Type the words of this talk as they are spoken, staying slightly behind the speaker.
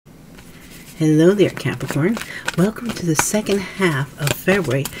Hello there, Capricorn. Welcome to the second half of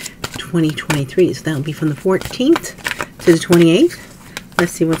February 2023. So that will be from the 14th to the 28th.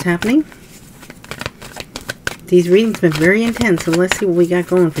 Let's see what's happening. These readings have been very intense, so let's see what we got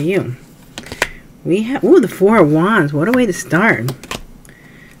going for you. We have, ooh, the Four of Wands. What a way to start.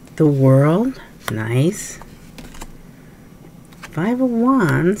 The World. Nice. Five of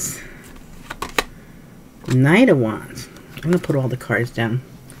Wands. Knight of Wands. I'm going to put all the cards down.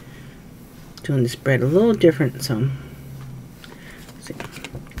 Doing the spread a little different, so let's see.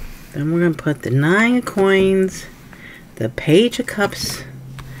 Then we're going to put the Nine of Coins, the Page of Cups,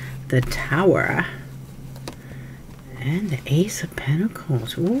 the Tower, and the Ace of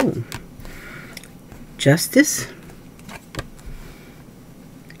Pentacles. Ooh. Justice,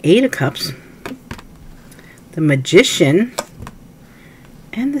 Eight of Cups, the Magician,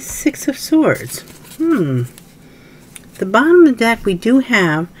 and the Six of Swords. At the bottom of the deck, we do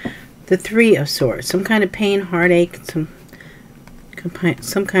have the Three of Swords. Some kind of pain, heartache, some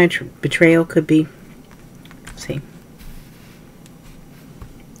kind of betrayal could be. Let's see.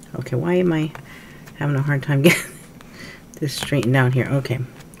 Okay, why am I having a hard time getting this straightened out here? Okay.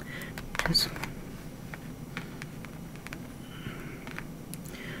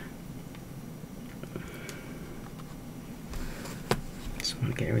 Just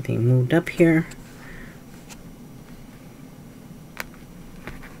want to get everything moved up here.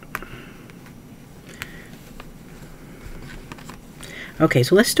 Okay,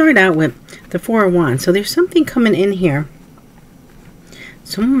 so let's start out with the Four of Wands. So there's something coming in here.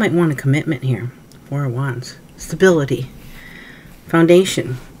 Someone might want a commitment here. Four of Wands. Stability.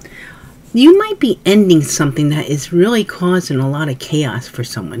 Foundation. You might be ending something that is really causing a lot of chaos for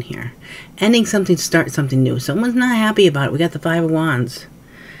someone here. Ending something to start something new. Someone's not happy about it. We got the Five of Wands.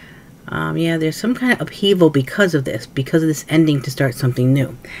 Yeah, there's some kind of upheaval because of this ending to start something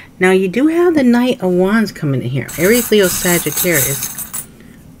new. Now, you do have the Knight of Wands coming in here. Aries, Leo, Sagittarius.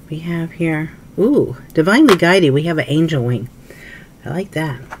 We have here, ooh, divinely guided. We have an angel wing. I like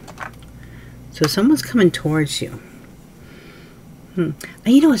that. So someone's coming towards you. And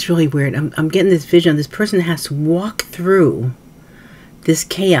you know what's really weird? I'm getting this vision. This person has to walk through this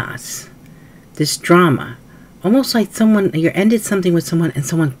chaos, this drama. Almost like you ended something with someone and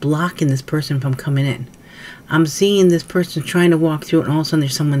someone's blocking this person from coming in. I'm seeing this person trying to walk through it, and all of a sudden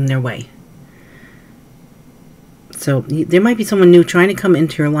there's someone in their way. So there might be someone new trying to come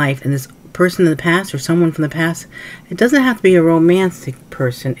into your life, and this person in the past or someone from the past, it doesn't have to be a romantic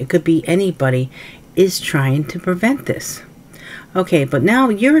person. It could be anybody, is trying to prevent this. Okay, but now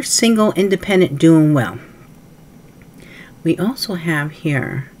you're single, independent, doing well. We also have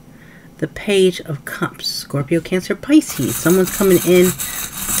here the Page of Cups. Scorpio, Cancer, Pisces. Someone's coming in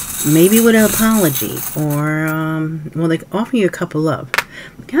maybe with an apology, or well, they offer you a cup of love.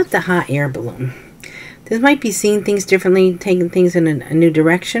 We got the hot air balloon. This might be seeing things differently, taking things in a new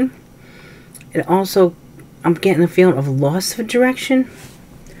direction. It also, I'm getting a feeling of loss of direction.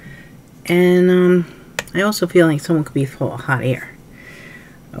 And I also feel like someone could be full of hot air.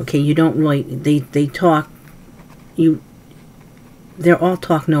 Okay, you don't really, they talk, they're all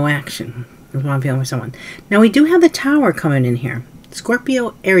talk, no action. That's what I'm feeling with someone. Now, we do have the Tower coming in here.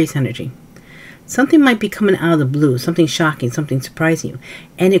 Scorpio, Aries energy. Something might be coming out of the blue, something shocking, something surprising you.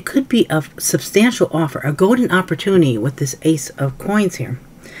 And it could be a substantial offer, a golden opportunity with this Ace of Coins here.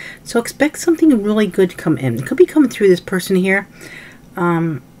 So expect something really good to come in. It could be coming through this person here.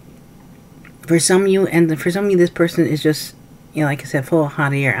 For some of you, and for some of you, this person is just, you know, like I said, full of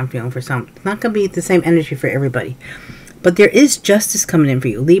hot air. I'm feeling for some. It's not going to be the same energy for everybody. But there is justice coming in for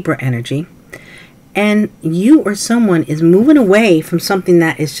you, Libra energy. And you or someone is moving away from something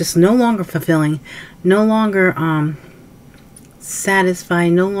that is just no longer fulfilling, no longer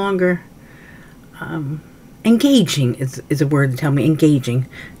satisfying, no longer engaging is a word to tell me, engaging.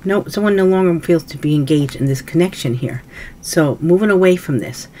 No, someone no longer feels to be engaged in this connection here. So moving away from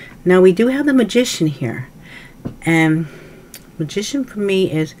this. Now we do have the Magician here. And Magician for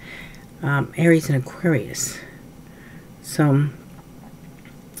me is Aries and Aquarius. So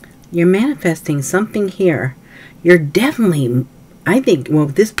you're manifesting something here. You're definitely, I think, well,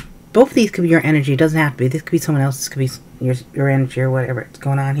 both of these could be your energy. It doesn't have to be. This could be someone else. This could be your energy or whatever is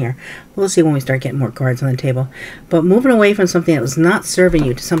going on here. We'll see when we start getting more cards on the table. But moving away from something that was not serving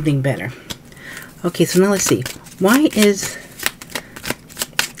you to something better. Okay, so now let's see. Why is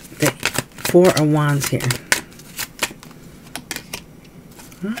the Four of Wands here?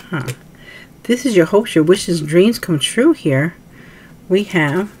 This is your hopes, your wishes, dreams come true here. We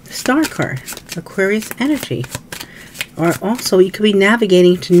have the Star card, Aquarius energy. Or also, you could be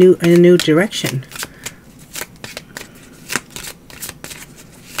navigating to in a new direction.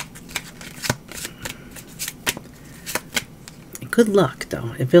 Good luck,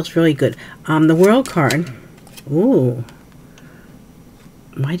 though. It feels really good. The World card. Ooh.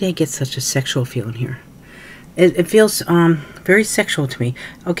 Why did I get such a sexual feeling here? It feels very sexual to me.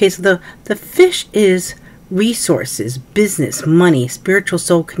 Okay, so the fish is resources, business, money, spiritual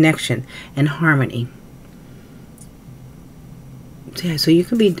soul connection, and harmony. Yeah, so you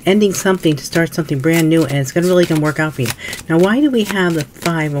could be ending something to start something brand new, and it's really going to work out for you. Now, why do we have the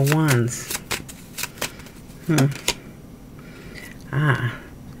Five of Wands?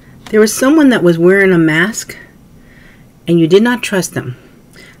 There was someone that was wearing a mask, and you did not trust them.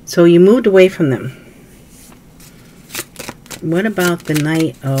 So you moved away from them. What about the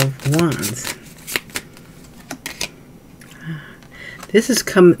Knight of Wands?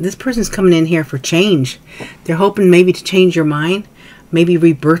 This person's coming in here for change. They're hoping maybe to change your mind, maybe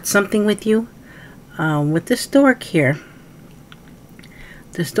rebirth something with you. With the stork here,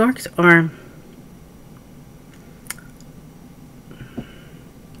 the storks are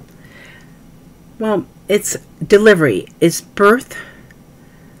well, it's delivery, it's birth,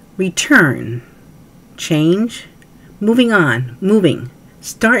 return, change, moving on, moving,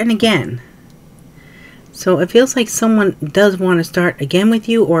 starting again. So it feels like someone does want to start again with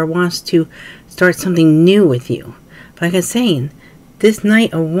you, or wants to start something new with you. But like I was saying, this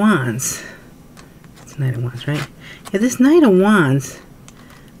Knight of Wands, it's Knight of Wands, right? Yeah, this Knight of Wands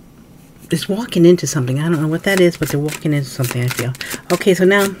is walking into something. I don't know what that is, but they're walking into something, I feel. Okay, so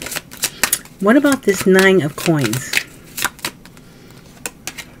now, what about this Nine of Coins?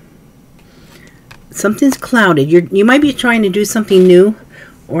 Something's clouded. You might be trying to do something new,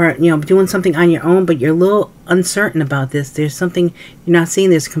 or doing something on your own, but you're a little uncertain about this. There's something you're not seeing.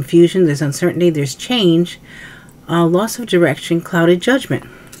 There's confusion, there's uncertainty, there's change, loss of direction, clouded judgment.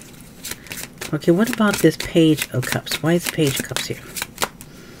 Okay, what about this Page of Cups? Why is Page of Cups here?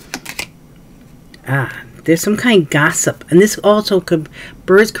 There's some kind of gossip, and this also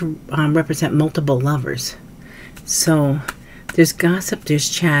birds could represent multiple lovers. So there's gossip, there's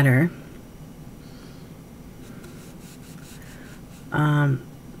chatter.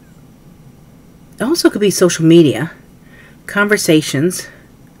 It also could be social media, conversations.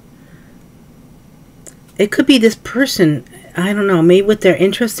 It could be this person, I don't know, maybe with their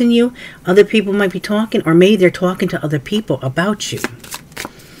interest in you, other people might be talking, or maybe they're talking to other people about you.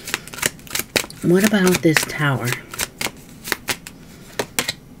 What about this Tower?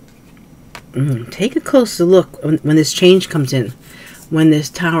 Take a closer look when this change comes in. When this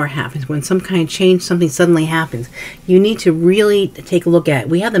Tower happens, when some kind of change, something suddenly happens, you need to really take a look at it.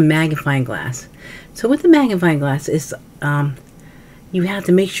 We have the magnifying glass. So with the magnifying glass, is you have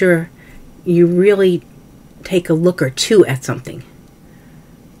to make sure you really take a look or two at something.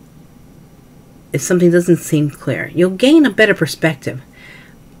 If something doesn't seem clear, you'll gain a better perspective.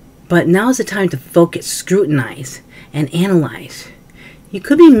 But now's the time to focus, scrutinize, and analyze. You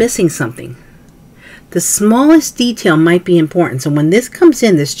could be missing something. The smallest detail might be important. So when this comes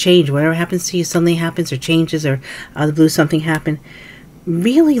in, this change, whatever happens to you, suddenly happens, or changes, or out of the blue something happened,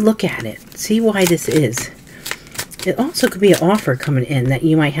 really look at it. See why this is. It also could be an offer coming in that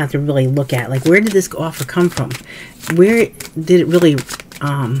you might have to really look at. Like, where did this offer come from? Where did it really,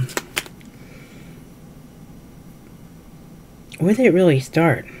 where did it really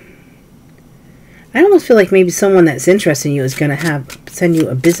start? I almost feel like maybe someone that's interested in you is going to send you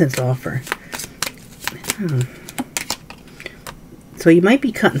a business offer. So you might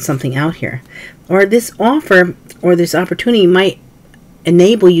be cutting something out here, or this offer or this opportunity might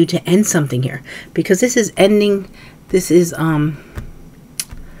enable you to end something here, because this is ending. This is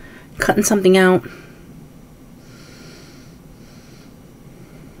cutting something out.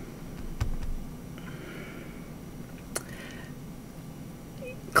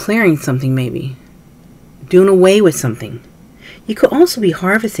 Clearing something, maybe doing away with something. You could also be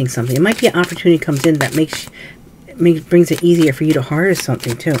harvesting something. It might be an opportunity comes in that brings it easier for you to harvest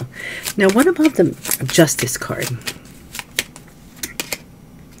something too. Now, what about the Justice card?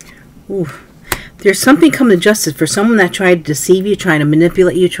 Ooh, there's something coming to justice for someone that tried to deceive you, trying to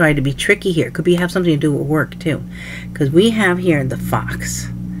manipulate you, trying to be tricky here. It could have something to do with work too, because we have here the Fox,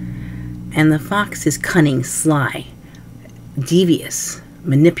 and the Fox is cunning, sly, devious,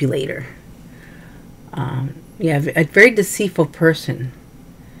 manipulator. Yeah, a very deceitful person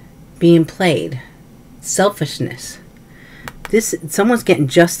being played. Selfishness. Someone's getting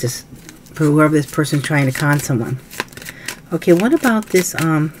justice for whoever this person's trying to con someone. Okay, what about this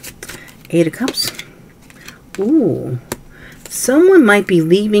Eight of Cups? Ooh. Someone might be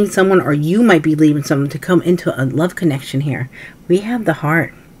leaving someone, or you might be leaving someone to come into a love connection here. We have the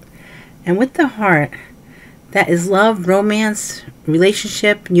Heart. And with the Heart, that is love, romance,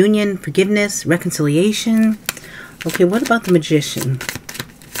 relationship, union, forgiveness, reconciliation. Okay, what about the Magician?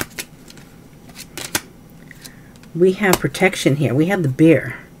 We have protection here. We have the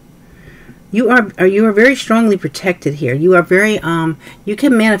Bear. You are very strongly protected here. You are very you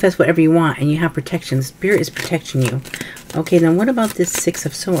can manifest whatever you want, and you have protection. Spirit is protecting you. Okay, then what about this Six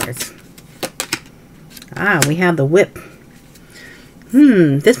of Swords? Ah, we have the Whip.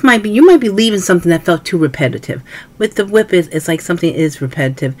 This might be, you might be leaving something that felt too repetitive. With the Whip, it's like something is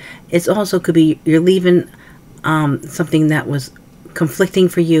repetitive. It's also could be you're leaving something that was conflicting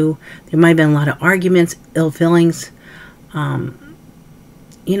for you. There might have been a lot of arguments, ill feelings.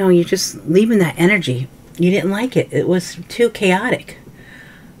 You know, you're just leaving that energy. You didn't like it. It was too chaotic.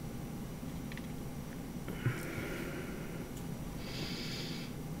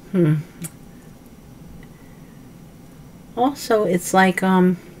 Also, it's like,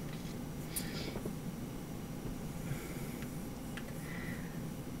 yeah,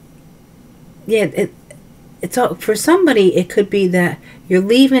 it's all, for somebody, it could be that you're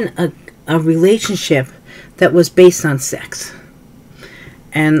leaving a relationship that was based on sex.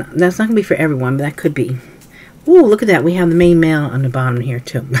 And that's not going to be for everyone, but that could be. Ooh, look at that. We have the main male on the bottom here,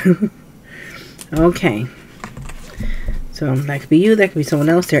 too. Okay. So, that could be you. That could be someone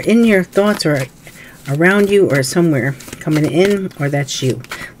else. They're in your thoughts or around you or somewhere coming in, or that's you.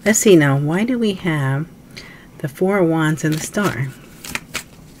 Let's see now. Why do we have the Four of Wands and the Star?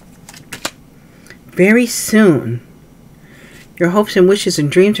 Very soon, your hopes and wishes and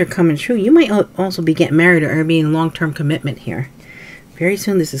dreams are coming true. You might also be getting married or be in long-term commitment here. Very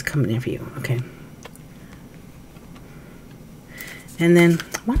soon this is coming in for you. Okay. And then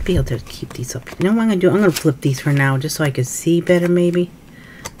I want to be able to keep these up. You know what I'm going to do? I'm going to flip these for now just so I can see better maybe.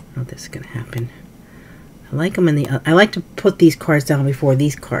 Oh, this is going to happen. I like them in the... I like to put these cards down before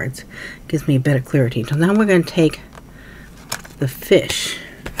these cards. Gives me better clarity. So now we're going to take the Fish.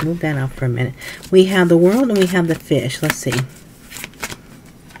 Move that out for a minute. We have the World and we have the Fish. Let's see.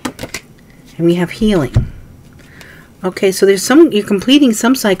 And we have Healing. Okay, so there's you're completing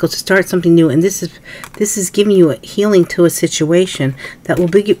some cycles to start something new, and this is giving you a healing to a situation that will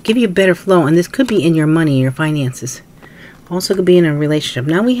give you better flow, and this could be in your money, your finances. Also could be in a relationship.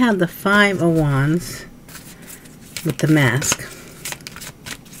 Now we have the Five of Wands with the Mask.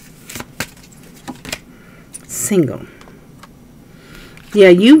 Single. Yeah,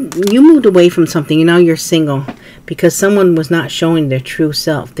 you moved away from something, and now you're single because someone was not showing their true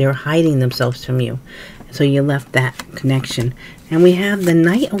self. They were hiding themselves from you. So you left that connection. And we have the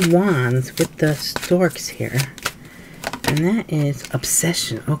Knight of Wands with the storks here. And that is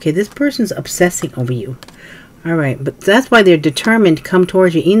obsession. Okay, this person's obsessing over you. Alright, but that's why they're determined to come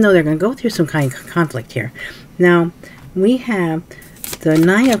towards you, even though they're going to go through some kind of conflict here. Now, we have the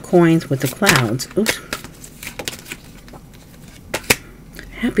Nine of Coins with the clouds. Oops.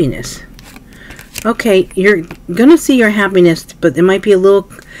 Happiness. Okay, you're going to see your happiness, but it might be a little...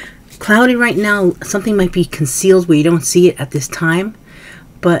 cloudy right now. Something might be concealed where you don't see it at this time,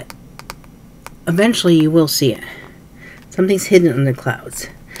 but eventually you will see it. Something's hidden in the clouds.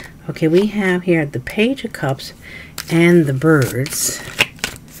 Okay, we have here the Page of Cups and the Birds.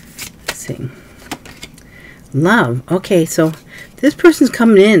 Let's see. Love. Okay, so this person's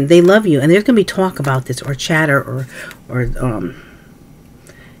coming in. They love you, and there's gonna be talk about this, or chatter, or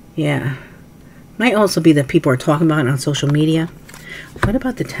yeah. Might also be that people are talking about it on social media. What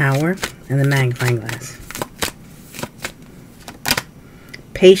about the Tower and the Magnifying Glass?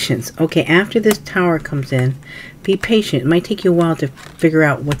 Patience. Okay, after this Tower comes in, be patient. It might take you a while to figure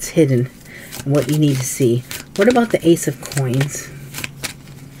out what's hidden and what you need to see. What about the Ace of Coins?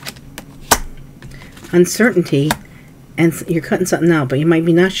 Uncertainty. And you're cutting something out, but you might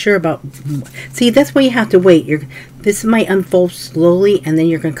be not sure about... See, that's why you have to wait. This might unfold slowly, and then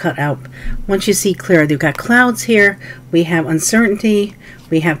you're going to cut out. Once you see clear, we've got clouds here. We have uncertainty.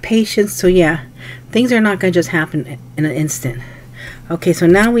 We have patience. So, yeah, things are not going to just happen in an instant. Okay, so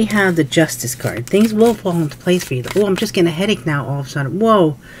now we have the Justice card. Things will fall into place for you. Oh, I'm just getting a headache now all of a sudden.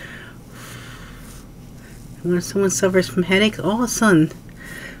 Whoa. When someone suffers from headaches, all of a sudden.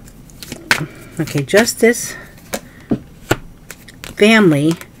 Okay, Justice...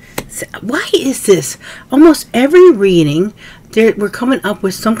 Family. Why is this? Almost every reading, we're coming up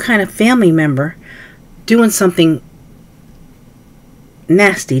with some kind of family member doing something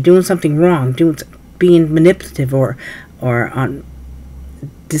nasty, doing something wrong, being manipulative or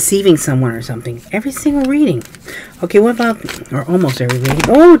deceiving someone or something. Every single reading. Okay, what about, or almost every reading.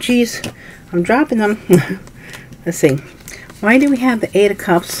 Oh, geez. I'm dropping them. Let's see. Why do we have the Eight of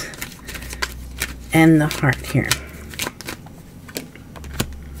Cups and the Heart here?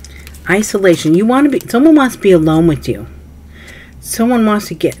 Isolation. You want to be, someone wants to be alone with you. someone wants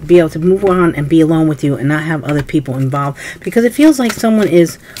to be able to move on and be alone with you and not have other people involved, because it feels like someone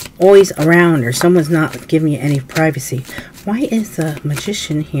is always around or someone's not giving you any privacy. Why is the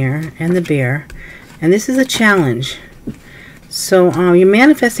Magician here and the Bear? And this is a challenge. So you're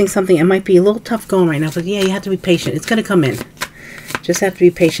manifesting something. It might be a little tough going right now, but yeah, you have to be patient. It's going to come in. Just have to be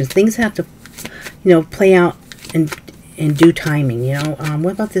patient. Things have to, you know, play out in due timing, you know.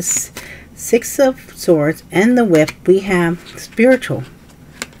 What about this Six of Swords and the Whip? We have spiritual.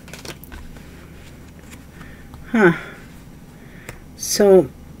 Huh. So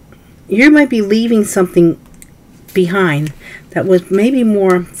you might be leaving something behind that was maybe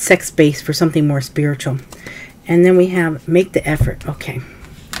more sex-based for something more spiritual. And then we have make the effort. Okay.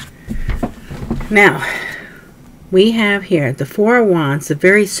 Now, we have here the Four of Wands, the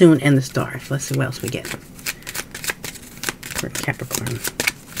very soon, and the Stars. Let's see what else we get for Capricorn.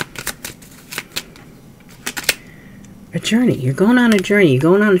 A journey. You're going on a journey. You're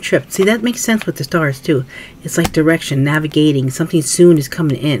going on a trip. See, that makes sense with the Stars, too. It's like direction, navigating. Something soon is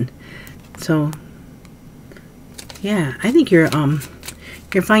coming in. So, yeah, I think you're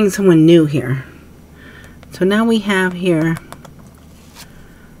finding someone new here. So now we have here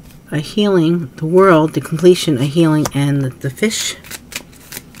a healing, the World, the completion, a healing, and the Fish.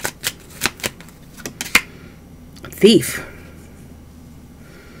 Thief.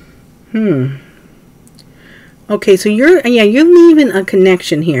 Okay, so you're leaving a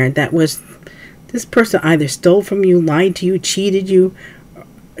connection here that was, this person either stole from you, lied to you, cheated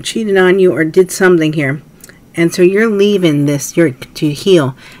on you, or did something here. And so you're leaving this to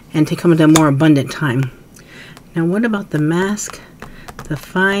heal and to come into a more abundant time. Now, what about the Mask, the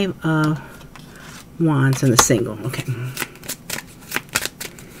Five of Wands, and the Single? Okay.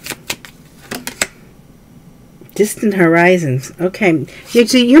 Distant horizons. Okay. Yeah,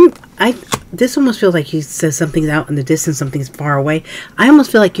 so this almost feels like he says something's out in the distance, something's far away. I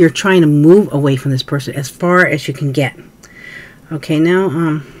almost feel like you're trying to move away from this person as far as you can get. Okay,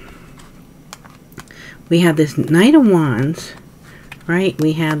 now, we have this Knight of Wands, right?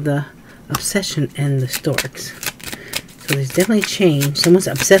 We have the Obsession and the Storks. So there's definitely change. Someone's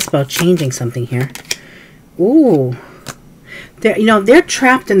obsessed about changing something here. Ooh. They're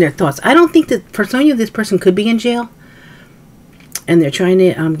trapped in their thoughts. I don't think that for some of you, this person could be in jail. And they're trying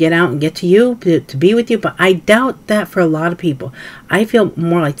to get out and get to you, to be with you. But I doubt that for a lot of people. I feel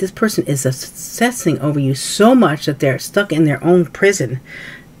more like this person is obsessing over you so much that they're stuck in their own prison.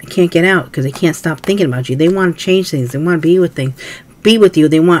 They can't get out because they can't stop thinking about you. They want to change things. They want to be with you.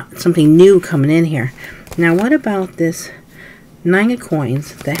 They want something new coming in here. Now, what about this Nine of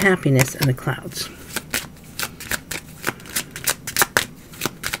Coins, the Happiness, and the Clouds?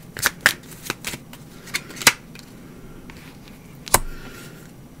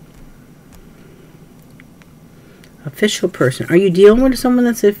 Official person. Are you dealing with someone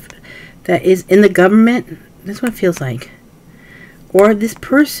that is in the government? That's what it feels like. Or this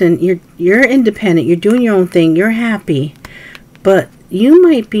person, you're independent, you're doing your own thing, you're happy, but you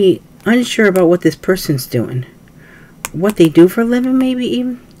might be unsure about what this person's doing. What they do for a living, maybe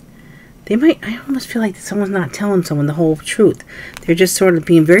even. I almost feel like someone's not telling someone the whole truth. They're just sort of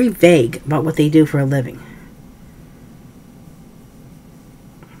being very vague about what they do for a living.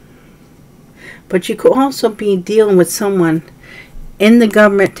 But you could also be dealing with someone in the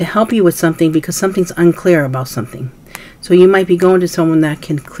government to help you with something because something's unclear about something. So you might be going to someone that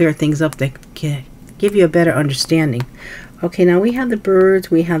can clear things up, that can give you a better understanding. Okay, now we have the Birds,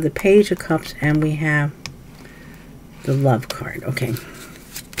 we have the Page of Cups, and we have the Love card. Okay.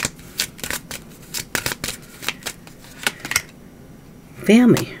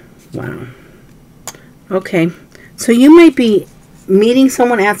 Family. Wow. Okay. So you might be meeting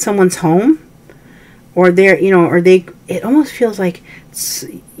someone at someone's home. Or it almost feels like,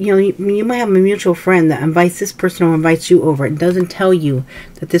 you might have a mutual friend that invites this person or invites you over. It doesn't tell you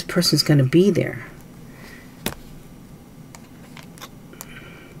that this person's going to be there.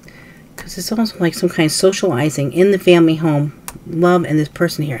 Because it's almost like some kind of socializing in the family home. Love and this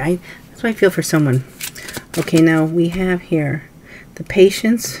person here. That's what I feel for someone. Okay, now we have here the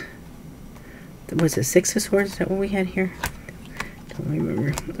Patience. Was it Six of Swords? Is that what we had here? Don't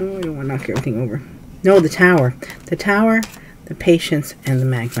remember. Oh, I don't want to knock everything over. No, the Tower. The Tower, the Patience, and the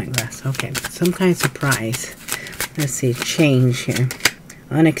Magnet Glass. Okay, some kind of surprise. Let's see, change here.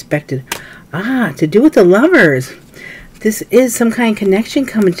 Unexpected. Ah, to do with the Lovers. This is some kind of connection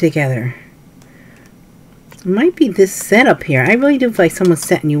coming together. It might be this setup here. I really do feel like someone's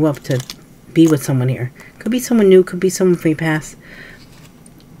setting you up to be with someone here. Could be someone new, could be someone from your past.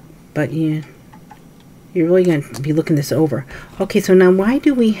 But yeah, you're really going to be looking this over. Okay, so now why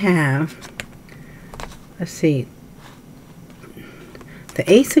do we have... Let's see.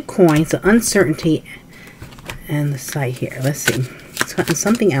 the Ace of Coins, the uncertainty, and the side here. Let's see.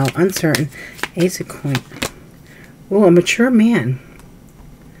 Something out, uncertain. Ace of Coins. Oh, a mature man.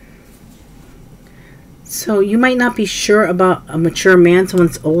 So you might not be sure about a mature man,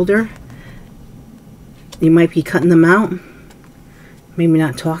 someone's older. You might be cutting them out. Maybe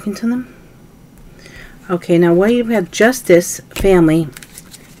not talking to them. Okay, now what do you have? Justice, family,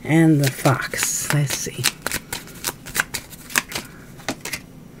 and the Fox. Let's see.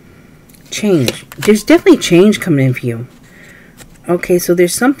 Change. There's definitely change coming in for you. Okay, so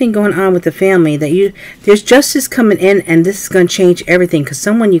there's something going on with the family that there's justice coming in, and this is going to change everything because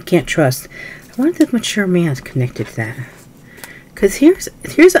someone you can't trust. I wonder if the mature man is connected to that. Because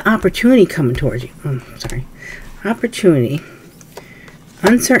here's an opportunity coming towards you. Oh, sorry. Opportunity.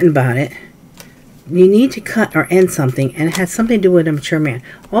 Uncertain about it. You need to cut or end something, and it has something to do with a mature man.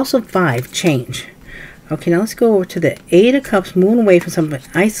 Also 5, change. Okay, now let's go over to the 8 of Cups, moving away from some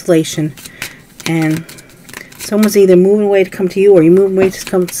isolation, and someone's either moving away to come to you or you're moving away to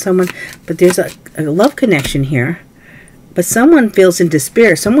come to someone. But there's a love connection here. But someone feels in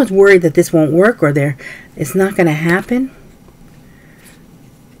despair. Someone's worried that this won't work or it's not going to happen.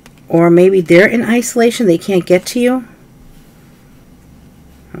 Or maybe they're in isolation. They can't get to you.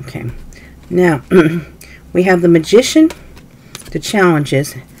 Okay. Now, we have the Magician, the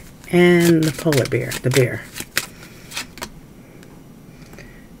challenges, and the polar bear, the bear.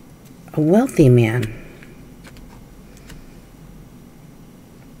 A wealthy man.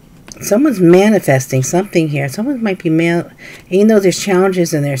 Someone's manifesting something here. Someone might be even though there's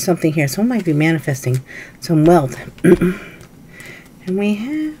challenges and there's something here, someone might be manifesting some wealth. And we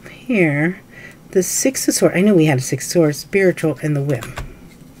have here the 6 of Swords. I knew we had a 6 of Swords, spiritual, and the Whip.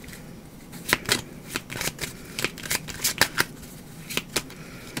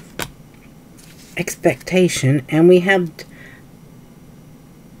 Expectation, and we have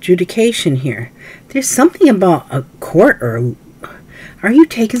adjudication here. There's something about a court, or are you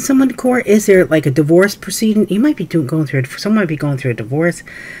taking someone to court? Is there like a divorce proceeding? You might be going through it. Someone might be going through a divorce.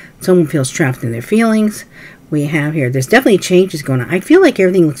 Someone feels trapped in their feelings. We have here, there's definitely changes going on. I feel like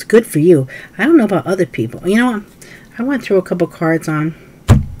everything looks good for you. I don't know about other people. You know what? I want to throw a couple cards on.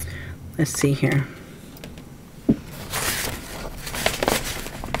 Let's see here.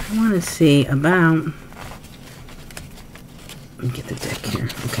 I want to see about, let me get the deck here.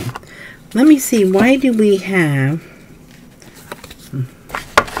 Okay. Let me see, why do we have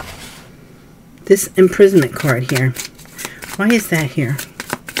this imprisonment card here? Why is that here?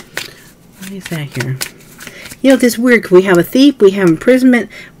 Why is that here? You know, this is weird. We have a thief, we have imprisonment,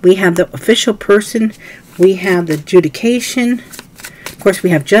 we have the official person, we have the adjudication. Of course,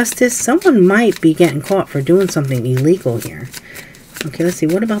 we have justice. Someone might be getting caught for doing something illegal here. Okay, let's see.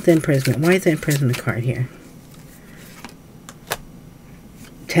 What about the imprisonment? Why is the imprisonment card here?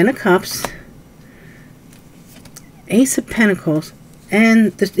 10 of Cups, Ace of Pentacles,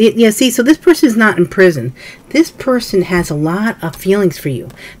 and see, so this person is not in prison. This person has a lot of feelings for you.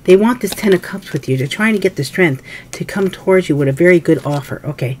 They want this 10 of Cups with you. They're trying to get the strength to come towards you with a very good offer.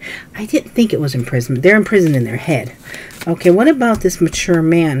 Okay, I didn't think it was imprisonment. They're imprisoned in their head. Okay, what about this mature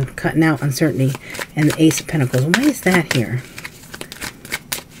man cutting out uncertainty and the Ace of Pentacles? Why is that here?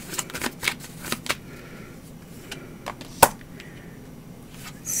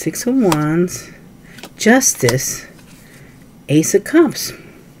 Six of Wands, Justice, Ace of Cups.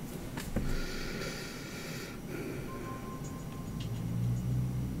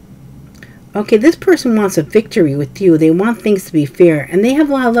 Okay, this person wants a victory with you. They want things to be fair, and they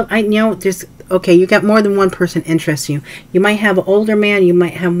have a lot of love. I know there's, okay, you got more than one person interested in you. You might have an older man, you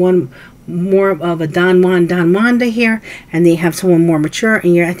might have one more of a Don Wanda here, and they have someone more mature,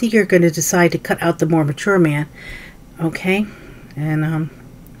 and I think you're going to decide to cut out the more mature man. Okay, and I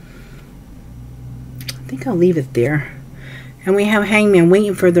think I'll leave it there. And we have Hangman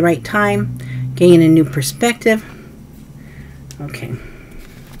waiting for the right time, gaining a new perspective. Okay.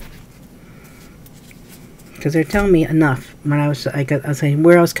 Because they're telling me enough. When I was saying,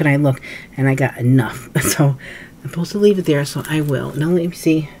 where else can I look? And I got enough. So I'm supposed to leave it there, so I will. Now let me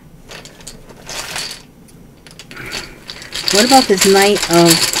see. What about this Knight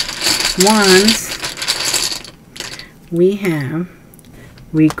of Wands? We have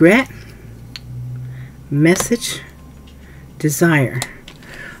regret, message, desire.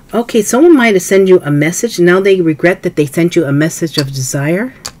 Okay, someone might have sent you a message. Now they regret that they sent you a message of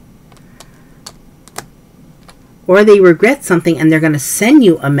desire. Or they regret something and they're going to send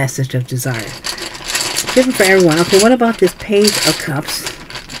you a message of desire. Different for everyone. Okay, what about this Page of Cups?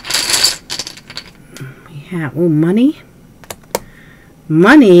 We have, oh, money.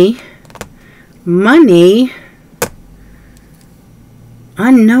 Money. Money.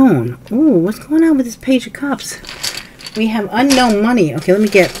 Unknown. Ooh, what's going on with this Page of Cups? We have unknown money. Okay, let me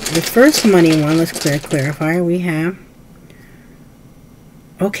get the first money one. Let's clarify. We have...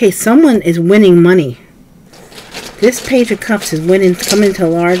 Okay, someone is winning money. This Page of Cups is winning, coming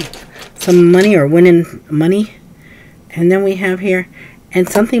to some money or winning money. And then we have here, and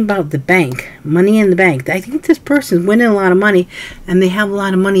something about the bank. Money in the bank. I think this person's winning a lot of money, and they have a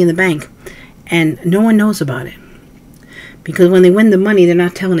lot of money in the bank. And no one knows about it. Because when they win the money, they're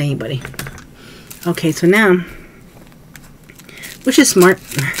not telling anybody. Okay, so now... Which is smart.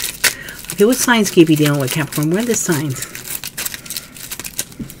 Okay, what signs keep you dealing with, Capricorn? What are the signs?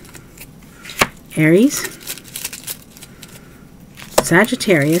 Aries,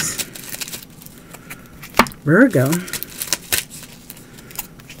 Sagittarius, Virgo,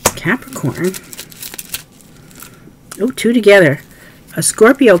 Capricorn. Oh, two together. A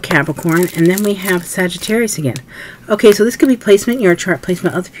Scorpio, Capricorn, and then we have Sagittarius again. Okay, so this could be placement in your chart,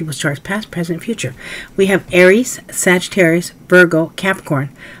 placement of other people's charts, past, present, future. We have Aries, Sagittarius, Virgo, Capricorn,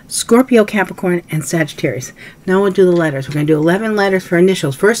 Scorpio, Capricorn, and Sagittarius. Now we'll do the letters. We're going to do 11 letters for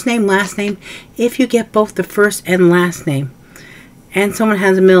initials. First name, last name. If you get both the first and last name, and someone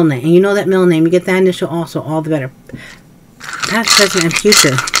has a middle name, and you know that middle name, you get that initial also, all the better. Past, present, and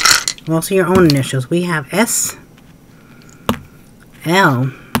future. Also your own initials. We have S,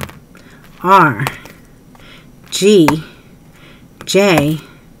 L, R, G, J,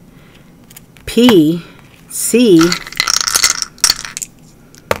 P, C,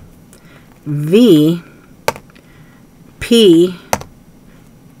 V, P,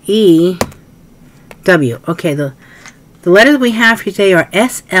 E, W. Okay, the letters we have here today are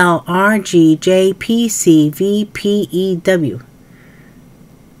S, L, R, G, J, P, C, V, P, E, W.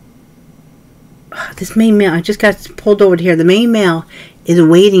 This main male, I just got pulled over to here. The main male is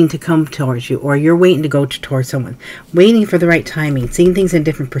waiting to come towards you, or you're waiting to go towards someone. Waiting for the right timing, seeing things in a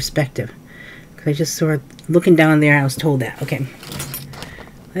different perspective. Because I just saw, looking down there, I was told that. Okay.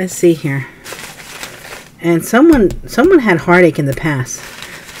 Let's see here. And someone had heartache in the past.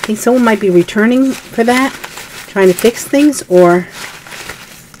 I think someone might be returning for that, trying to fix things, or...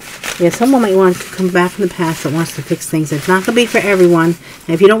 Yeah, someone might want to come back from the past that wants to fix things. It's not going to be for everyone. And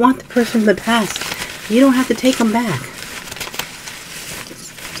if you don't want the person from the past, you don't have to take them back.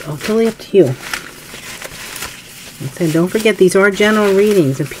 It's all totally up to you. And don't forget, these are general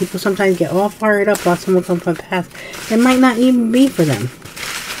readings, and people sometimes get all fired up while someone comes from the past. It might not even be for them.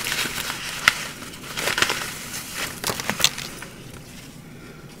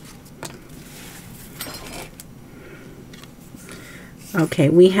 Okay,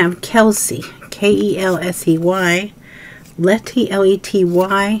 we have Kelsey, K-E-L-S-E-Y, Letty,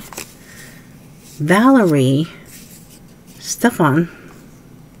 L-E-T-Y, Valerie, Stefan,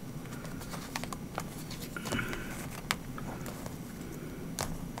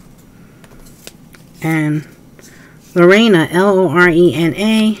 and Lorena,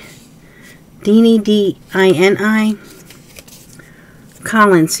 L-O-R-E-N-A, Dini, D-I-N-I,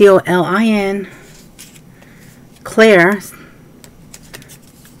 Colin, C-O-L-I-N, Claire,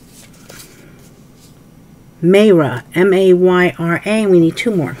 Mayra, M-A-Y-R-A. We need two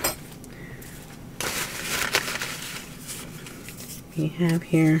more. We have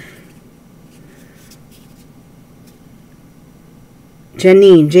here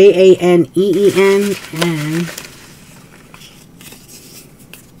Janine, J-A-N-E-E-N, and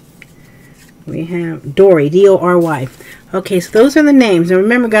we have Dory, D-O-R-Y. Okay, so those are the names. And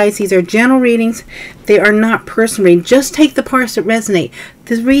remember, guys, these are general readings. They are not personal readings. Just take the parts that resonate.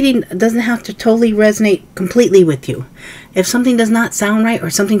 This reading doesn't have to totally resonate completely with you. If something does not sound right or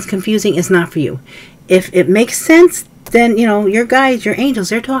something's confusing, it's not for you. If it makes sense, then, you know, your guides, your angels,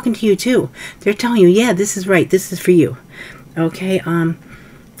 they're talking to you too. They're telling you, yeah, this is right. This is for you. Okay,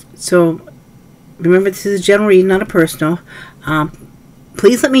 so remember, this is a general reading, not a personal.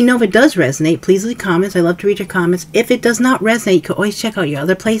 Please let me know if it does resonate. Please leave comments. I love to read your comments. If it does not resonate, you can always check out your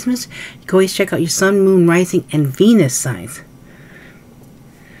other placements. You can always check out your sun, moon, rising, and Venus signs.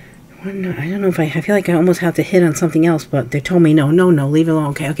 I don't know if I feel like I almost have to hit on something else, but they told me no, leave it alone.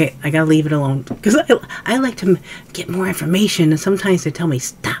 Okay, I gotta leave it alone. Because I like to get more information, and sometimes they tell me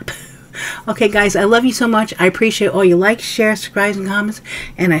stop. Okay, guys, I love you so much. I appreciate all your likes, shares, subscribes, and comments,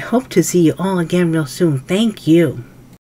 and I hope to see you all again real soon. Thank you.